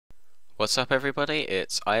What's up everybody,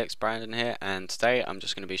 it's IX Brandon here, and today I'm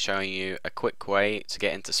just going to be showing you a quick way to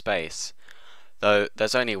get into space. Though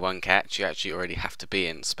there's only one catch, you actually already have to be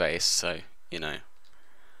in space, so you know,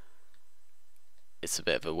 it's a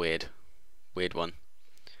bit of a weird one.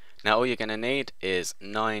 Now all you're going to need is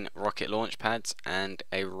 9 rocket launch pads and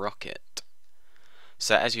a rocket.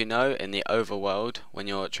 So as you know, in the overworld, when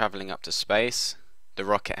you're travelling up to space, the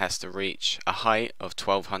rocket has to reach a height of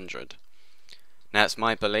 1200. Now it's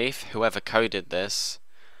my belief, whoever coded this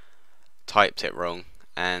typed it wrong,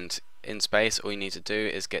 and in space all you need to do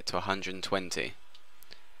is get to 120.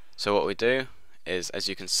 So what we do is, as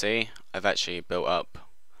you can see, I've actually built up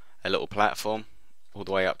a little platform all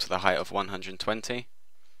the way up to the height of 120.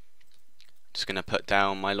 Just going to put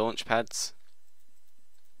down my launch pads.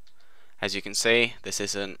 As you can see, this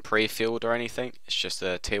isn't pre-fueled or anything, it's just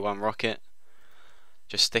a tier 1 rocket.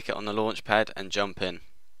 Just stick it on the launch pad and jump in.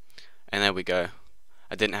 And there we go.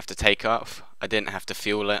 I didn't have to take off, I didn't have to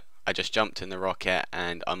fuel it, I just jumped in the rocket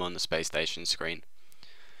and I'm on the space station screen.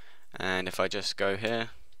 And if I just go here,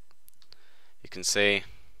 you can see,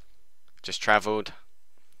 just travelled.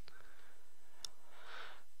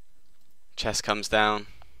 Chest comes down,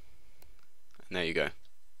 and there you go.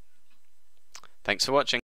 Thanks for watching.